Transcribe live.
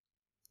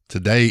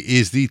Today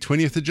is the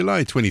 20th of July,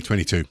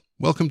 2022.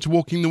 Welcome to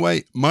Walking the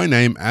Way. My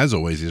name, as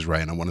always, is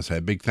Ray, and I want to say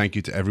a big thank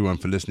you to everyone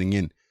for listening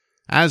in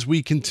as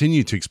we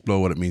continue to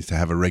explore what it means to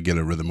have a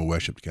regular rhythm of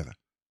worship together.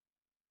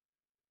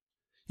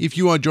 If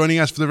you are joining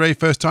us for the very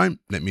first time,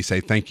 let me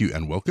say thank you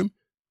and welcome.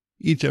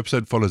 Each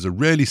episode follows a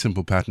really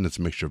simple pattern. It's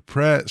a mixture of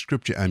prayer,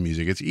 scripture, and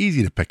music. It's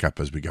easy to pick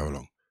up as we go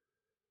along.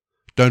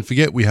 Don't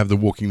forget, we have the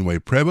Walking the Way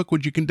prayer book,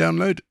 which you can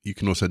download. You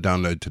can also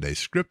download today's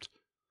script.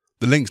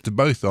 The links to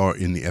both are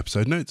in the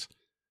episode notes.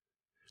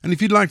 And if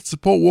you'd like to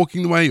support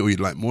Walking the Way or you'd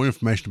like more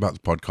information about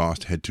the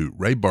podcast, head to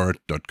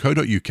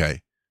rayborrett.co.uk.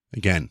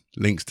 Again,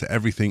 links to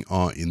everything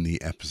are in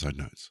the episode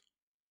notes.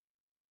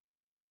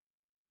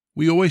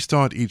 We always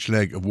start each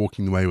leg of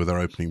Walking the Way with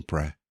our opening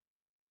prayer.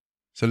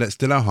 So let's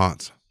still our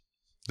hearts.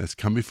 Let's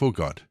come before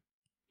God.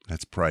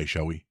 Let's pray,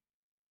 shall we?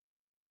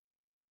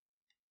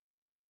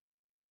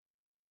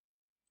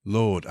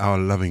 Lord, our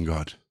loving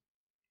God,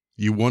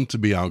 you want to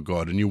be our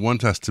God and you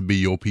want us to be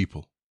your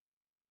people.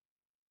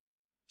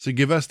 So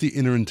give us the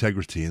inner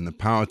integrity and the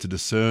power to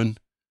discern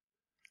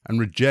and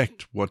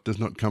reject what does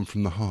not come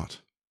from the heart,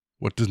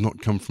 what does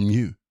not come from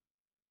you,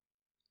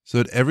 so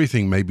that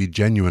everything may be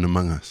genuine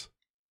among us.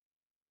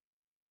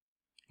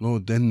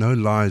 Lord, then no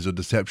lies or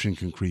deception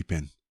can creep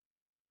in,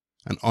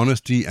 and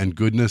honesty and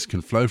goodness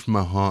can flow from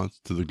our hearts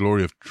to the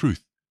glory of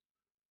truth,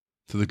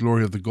 to the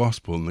glory of the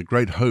gospel and the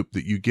great hope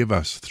that you give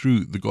us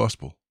through the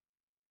gospel.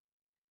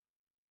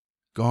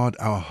 Guard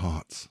our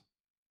hearts.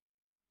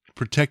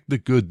 Protect the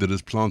good that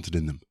is planted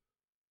in them,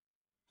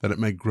 that it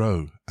may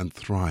grow and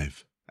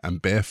thrive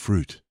and bear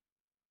fruit.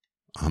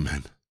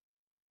 Amen.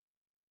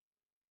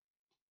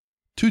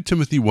 2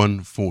 Timothy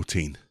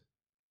 1:14.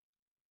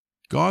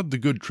 Guard the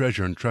good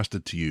treasure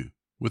entrusted to you,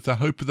 with the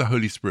hope of the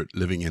Holy Spirit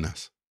living in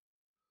us.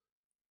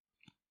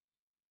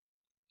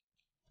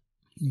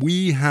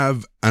 We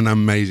have an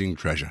amazing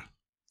treasure.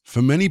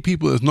 For many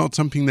people, it's not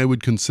something they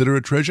would consider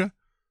a treasure,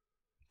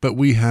 but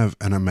we have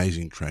an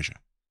amazing treasure.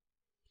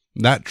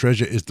 That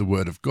treasure is the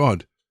Word of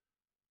God,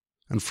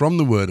 and from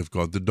the Word of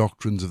God, the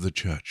doctrines of the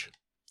church.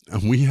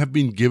 And we have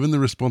been given the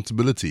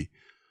responsibility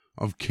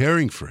of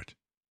caring for it,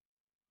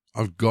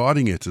 of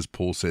guarding it, as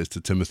Paul says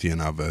to Timothy in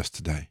our verse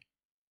today.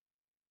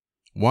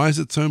 Why is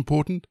it so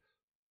important?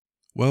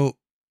 Well,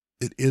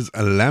 it is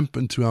a lamp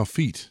unto our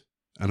feet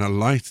and a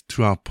light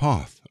to our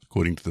path,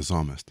 according to the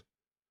psalmist.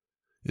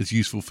 It's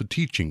useful for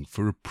teaching,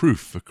 for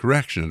reproof, for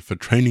correction, and for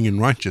training in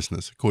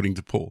righteousness, according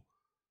to Paul.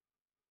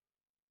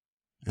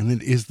 And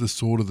it is the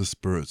sword of the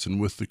spirits, and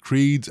with the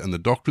creeds and the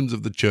doctrines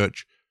of the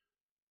church,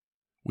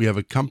 we have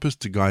a compass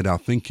to guide our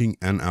thinking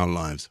and our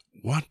lives.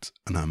 What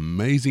an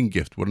amazing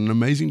gift, what an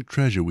amazing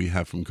treasure we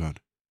have from God.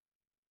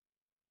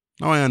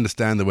 Now I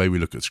understand the way we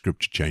look at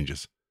Scripture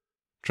changes.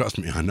 Trust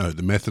me, I know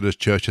the Methodist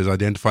Church has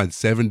identified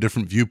 7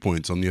 different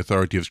viewpoints on the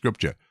authority of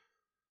Scripture.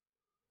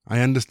 I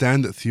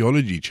understand that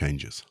theology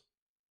changes.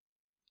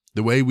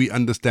 The way we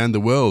understand the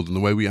world and the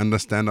way we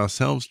understand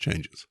ourselves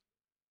changes.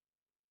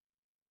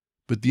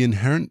 But the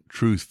inherent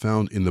truth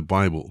found in the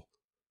Bible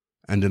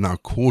and in our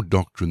core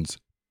doctrines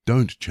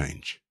don't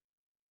change.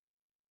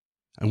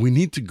 And we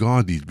need to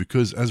guard these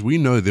because, as we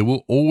know, there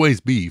will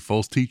always be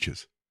false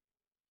teachers.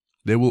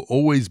 There will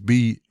always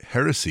be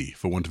heresy,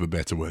 for want of a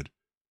better word.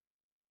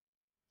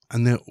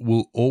 And there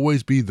will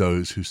always be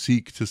those who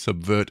seek to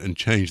subvert and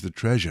change the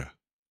treasure,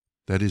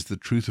 that is the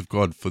truth of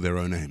God, for their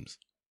own aims.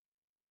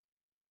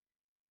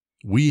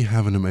 We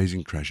have an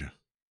amazing treasure,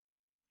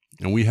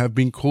 and we have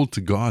been called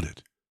to guard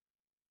it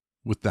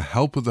with the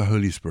help of the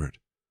Holy Spirit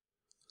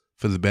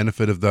for the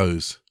benefit of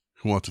those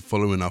who are to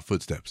follow in our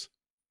footsteps,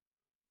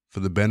 for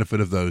the benefit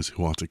of those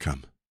who are to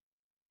come.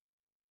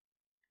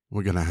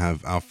 We're going to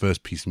have our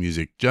first piece of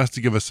music just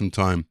to give us some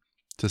time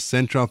to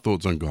center our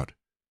thoughts on God.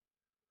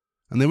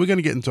 And then we're going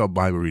to get into our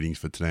Bible readings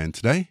for today. And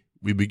today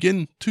we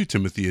begin 2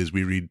 Timothy as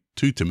we read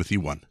 2 Timothy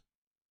 1.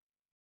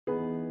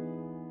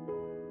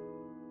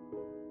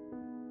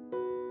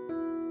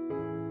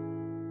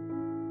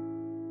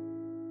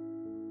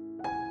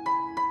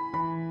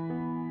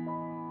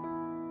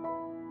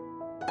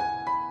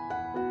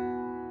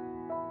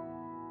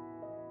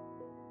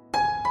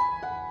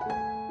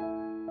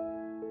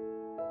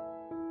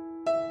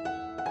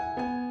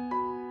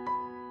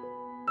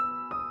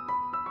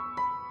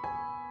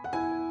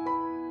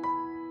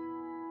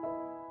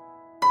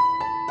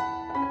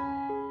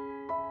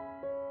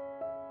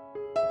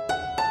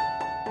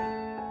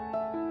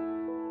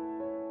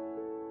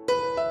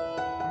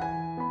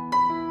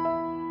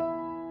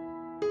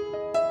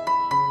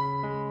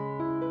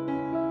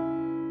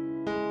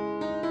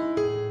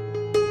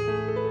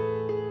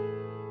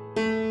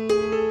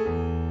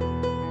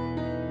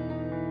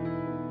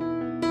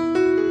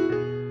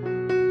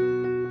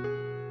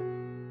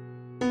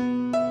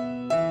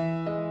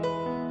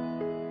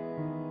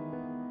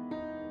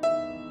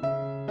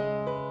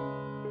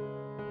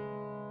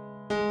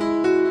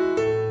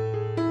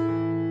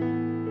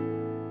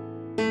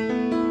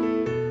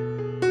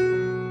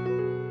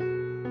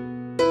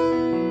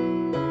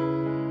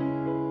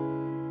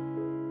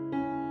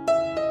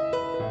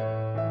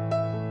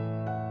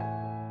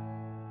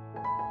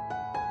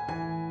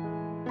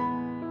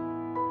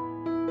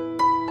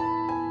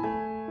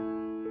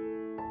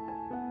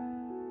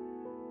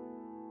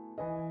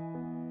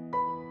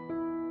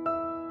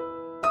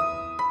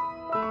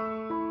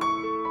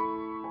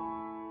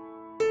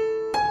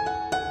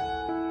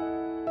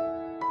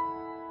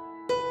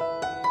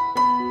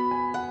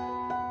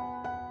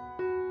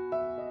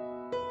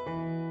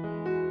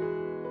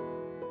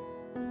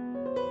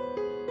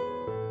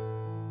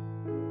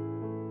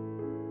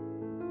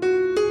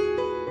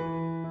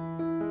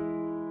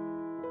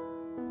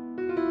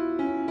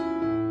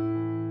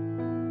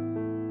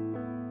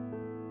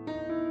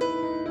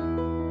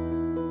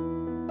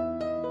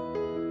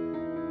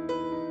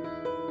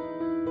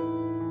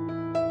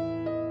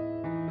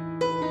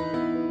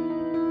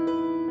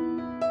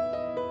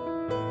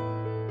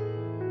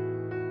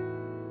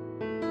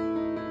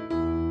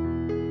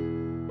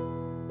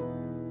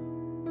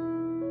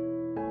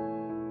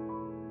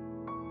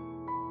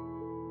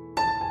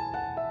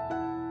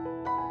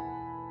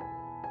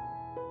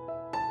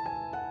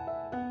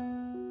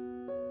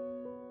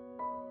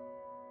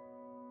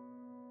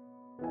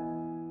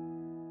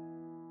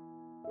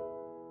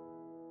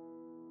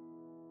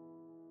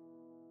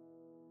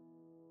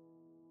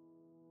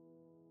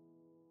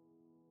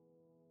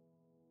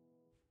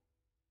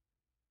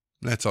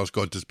 Let's ask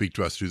God to speak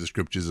to us through the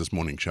scriptures this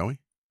morning, shall we?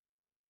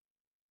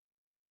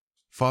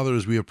 Father,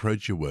 as we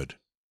approach your word,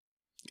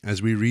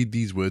 as we read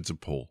these words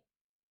of Paul,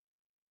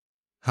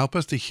 help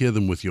us to hear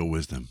them with your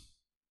wisdom.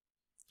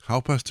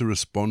 Help us to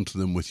respond to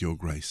them with your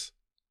grace.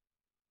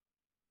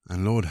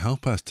 And Lord,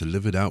 help us to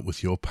live it out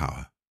with your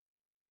power.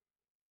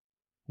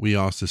 We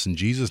ask this in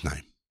Jesus'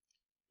 name.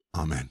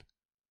 Amen.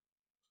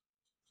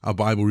 Our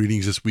Bible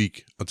readings this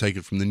week are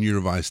taken from the New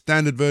Revised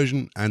Standard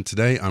Version, and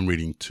today I'm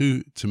reading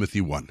 2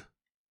 Timothy 1.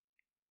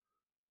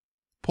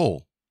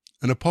 Paul,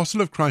 an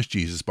apostle of Christ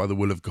Jesus by the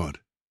will of God,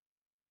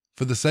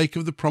 for the sake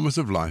of the promise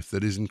of life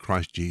that is in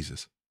Christ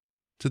Jesus,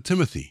 to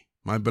Timothy,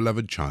 my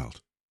beloved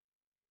child.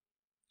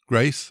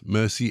 Grace,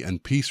 mercy,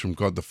 and peace from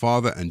God the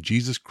Father and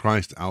Jesus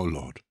Christ our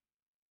Lord.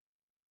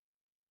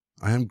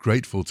 I am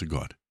grateful to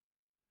God,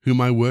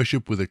 whom I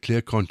worship with a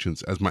clear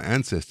conscience as my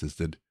ancestors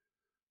did,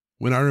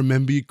 when I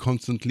remember you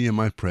constantly in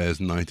my prayers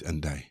night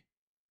and day.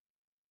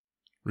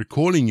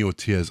 Recalling your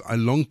tears, I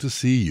long to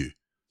see you,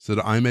 so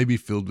that I may be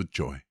filled with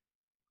joy.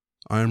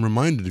 I am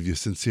reminded of your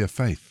sincere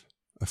faith,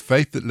 a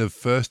faith that lived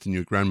first in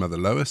your grandmother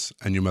Lois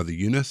and your mother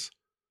Eunice,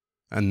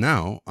 and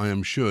now, I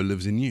am sure,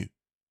 lives in you.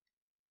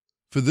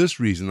 For this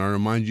reason I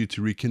remind you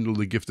to rekindle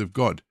the gift of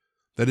God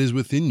that is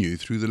within you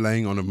through the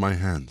laying on of my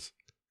hands.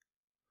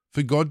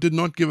 For God did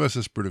not give us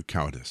a spirit of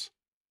cowardice,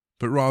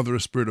 but rather a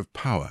spirit of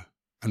power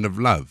and of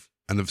love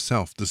and of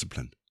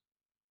self-discipline.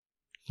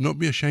 Do not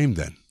be ashamed,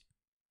 then,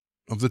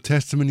 of the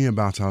testimony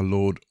about our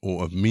Lord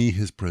or of me,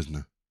 his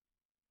prisoner,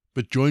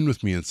 but join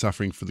with me in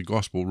suffering for the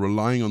gospel,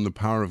 relying on the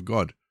power of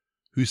God,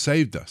 who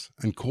saved us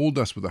and called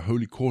us with a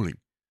holy calling,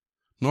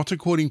 not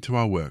according to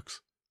our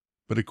works,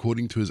 but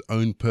according to his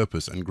own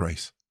purpose and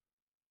grace.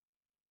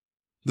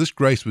 This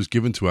grace was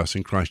given to us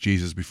in Christ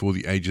Jesus before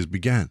the ages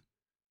began,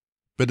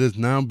 but has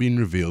now been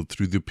revealed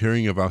through the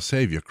appearing of our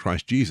Saviour,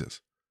 Christ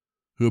Jesus,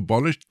 who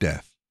abolished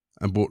death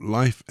and brought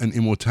life and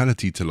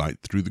immortality to light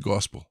through the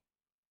gospel.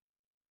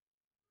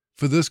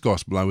 For this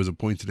gospel I was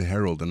appointed a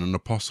herald and an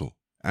apostle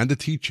and a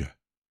teacher,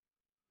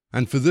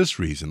 and for this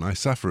reason I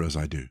suffer as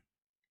I do.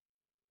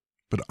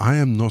 But I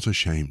am not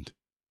ashamed,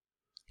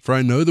 for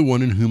I know the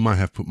one in whom I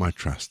have put my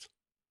trust,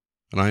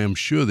 and I am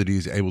sure that he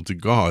is able to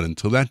guard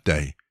until that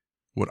day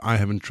what I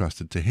have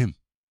entrusted to him.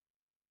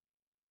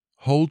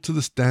 Hold to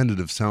the standard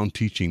of sound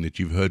teaching that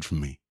you've heard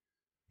from me,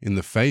 in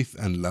the faith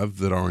and love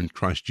that are in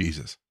Christ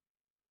Jesus.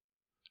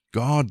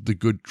 Guard the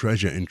good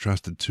treasure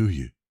entrusted to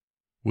you,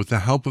 with the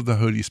help of the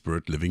Holy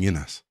Spirit living in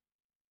us.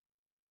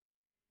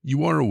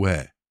 You are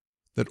aware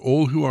that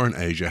all who are in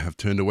Asia have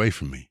turned away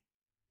from me,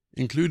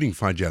 including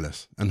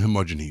Phygellus and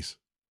Hermogenes.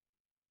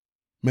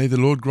 May the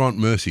Lord grant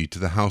mercy to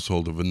the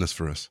household of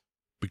Onesiphorus,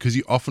 because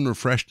he often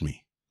refreshed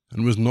me,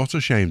 and was not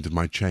ashamed of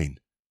my chain.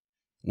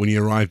 When he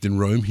arrived in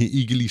Rome, he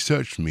eagerly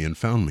searched for me and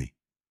found me.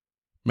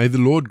 May the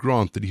Lord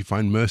grant that he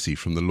find mercy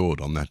from the Lord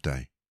on that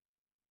day.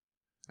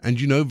 And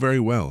you know very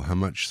well how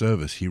much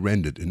service he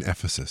rendered in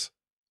Ephesus.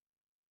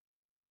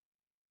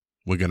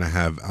 We're going to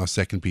have our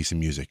second piece of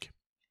music,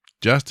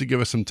 just to give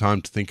us some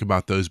time to think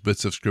about those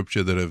bits of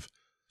scripture that have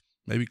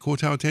maybe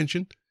caught our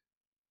attention.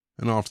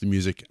 And after the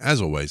music, as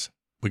always,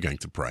 we're going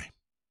to pray.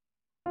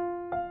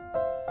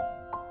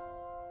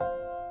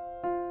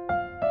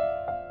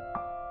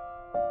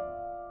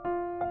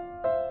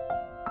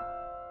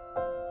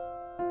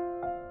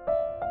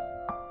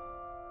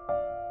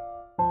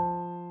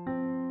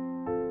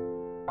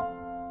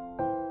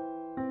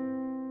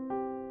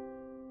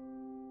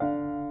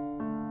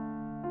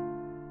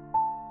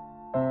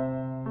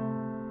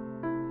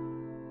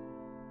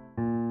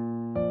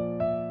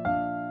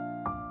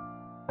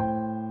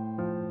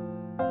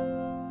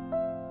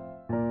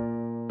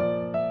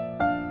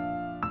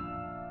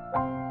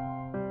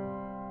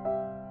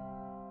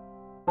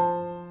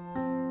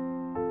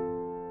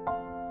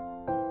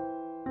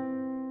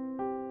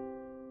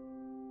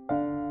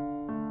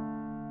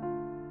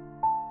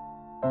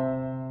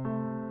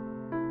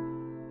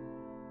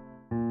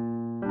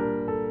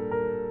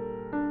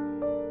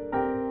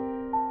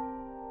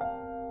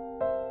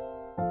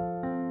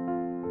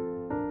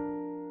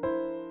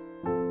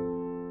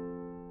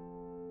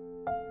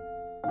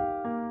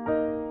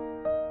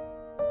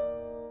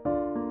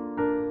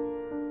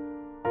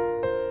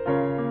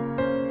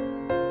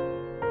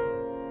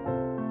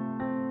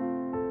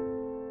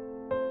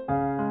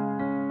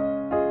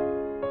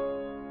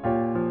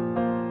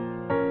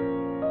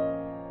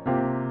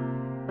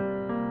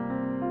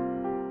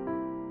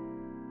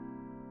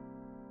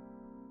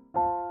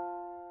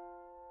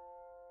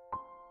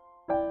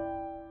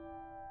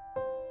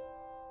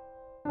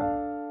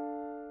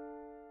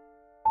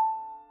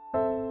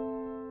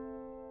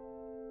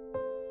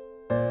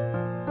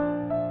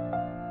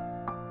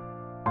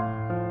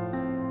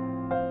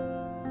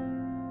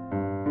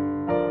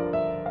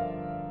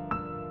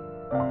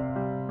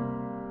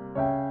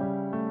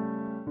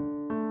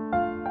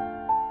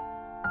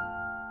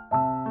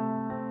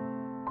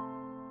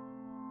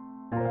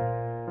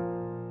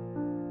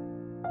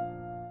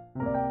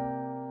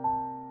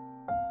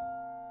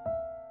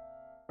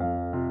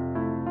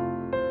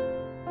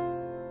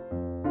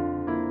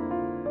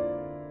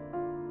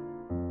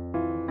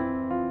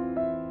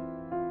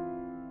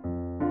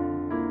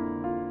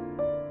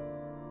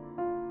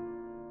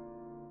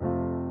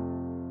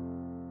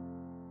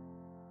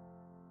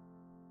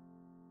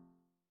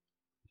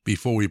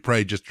 Before we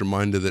pray, just a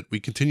reminder that we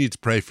continue to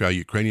pray for our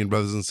Ukrainian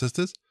brothers and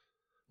sisters.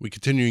 We're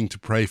continuing to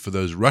pray for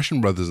those Russian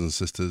brothers and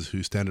sisters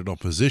who stand in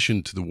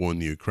opposition to the war in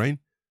the Ukraine.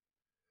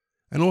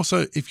 And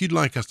also, if you'd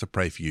like us to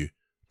pray for you,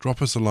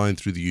 drop us a line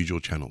through the usual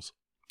channels.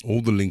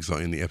 All the links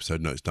are in the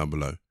episode notes down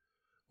below.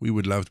 We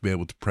would love to be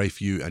able to pray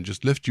for you and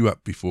just lift you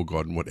up before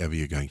God in whatever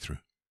you're going through.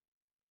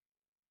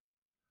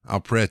 Our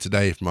prayer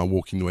today from our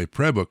Walking the Way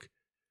prayer book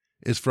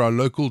is for our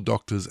local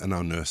doctors and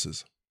our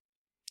nurses,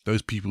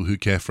 those people who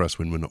care for us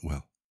when we're not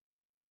well.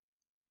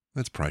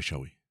 Let's pray,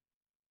 shall we?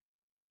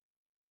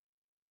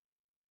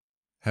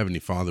 Heavenly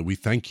Father, we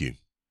thank you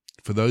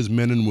for those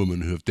men and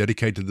women who have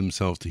dedicated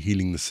themselves to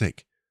healing the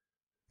sick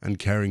and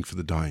caring for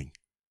the dying.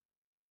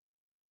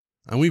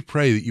 And we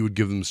pray that you would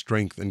give them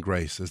strength and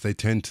grace as they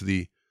tend to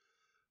the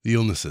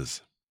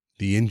illnesses,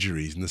 the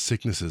injuries, and the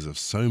sicknesses of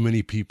so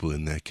many people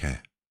in their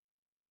care.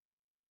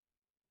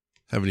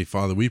 Heavenly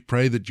Father, we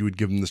pray that you would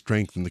give them the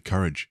strength and the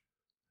courage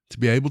to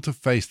be able to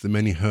face the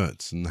many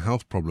hurts and the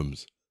health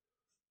problems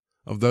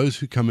of those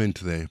who come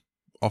into their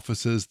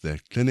offices, their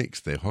clinics,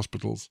 their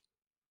hospitals.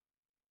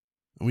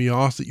 And we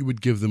ask that you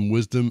would give them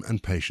wisdom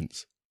and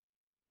patience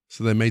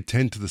so they may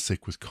tend to the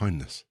sick with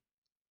kindness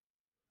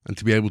and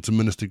to be able to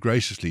minister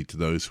graciously to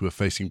those who are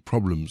facing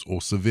problems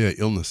or severe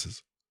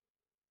illnesses.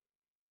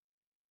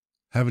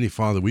 Heavenly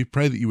Father, we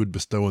pray that you would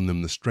bestow on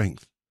them the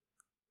strength,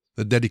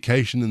 the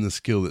dedication and the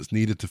skill that's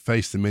needed to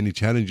face the many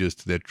challenges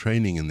to their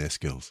training and their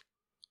skills,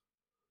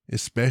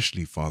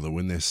 especially, Father,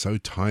 when they're so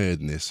tired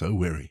and they're so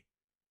weary.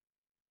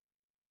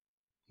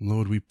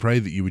 Lord, we pray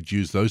that you would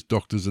use those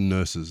doctors and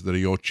nurses that are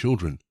your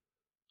children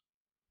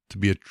to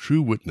be a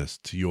true witness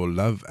to your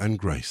love and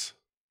grace.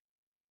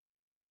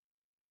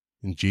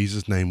 In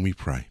Jesus' name we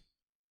pray.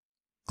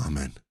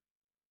 Amen.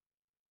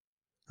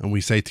 And we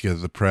say together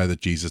the prayer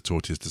that Jesus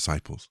taught his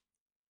disciples.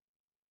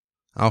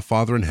 Our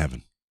Father in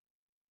heaven,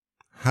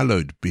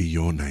 hallowed be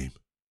your name.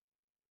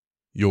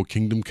 Your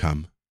kingdom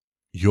come,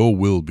 your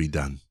will be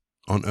done,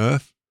 on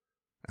earth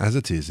as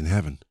it is in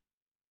heaven.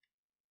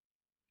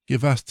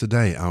 Give us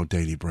today our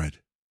daily bread.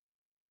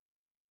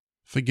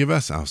 Forgive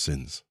us our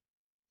sins,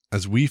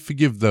 as we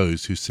forgive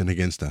those who sin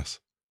against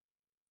us.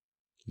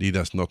 Lead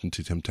us not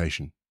into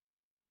temptation,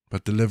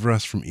 but deliver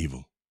us from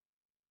evil.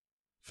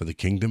 For the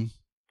kingdom,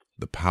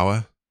 the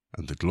power,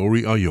 and the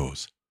glory are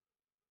yours,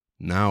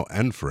 now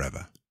and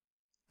forever.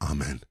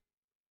 Amen.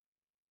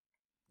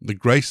 The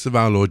grace of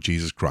our Lord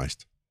Jesus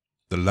Christ,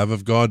 the love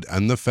of God,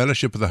 and the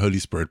fellowship of the Holy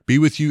Spirit be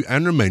with you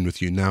and remain with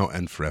you now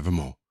and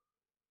forevermore.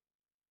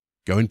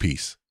 Go in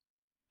peace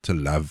to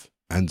love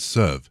and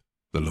serve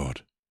the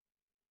Lord.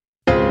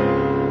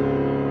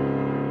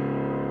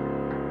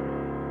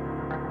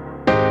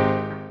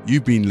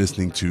 You've been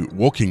listening to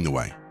Walking the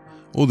Way.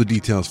 All the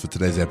details for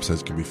today's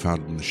episodes can be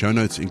found in the show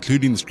notes,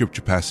 including the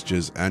scripture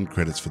passages and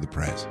credits for the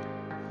prayers.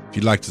 If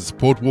you'd like to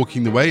support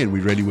Walking the Way, and we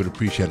really would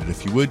appreciate it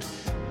if you would,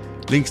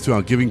 links to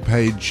our giving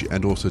page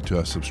and also to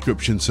our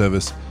subscription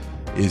service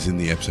is in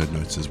the episode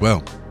notes as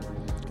well.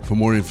 For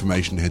more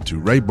information, head to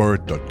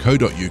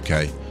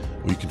rayborrett.co.uk,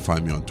 or you can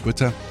find me on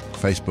Twitter,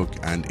 Facebook,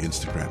 and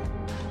Instagram.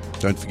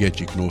 Don't forget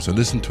you can also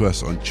listen to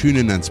us on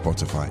TuneIn and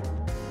Spotify.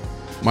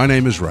 My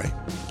name is Ray,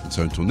 and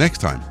so until next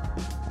time,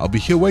 I'll be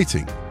here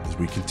waiting as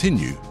we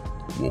continue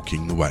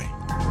walking the way.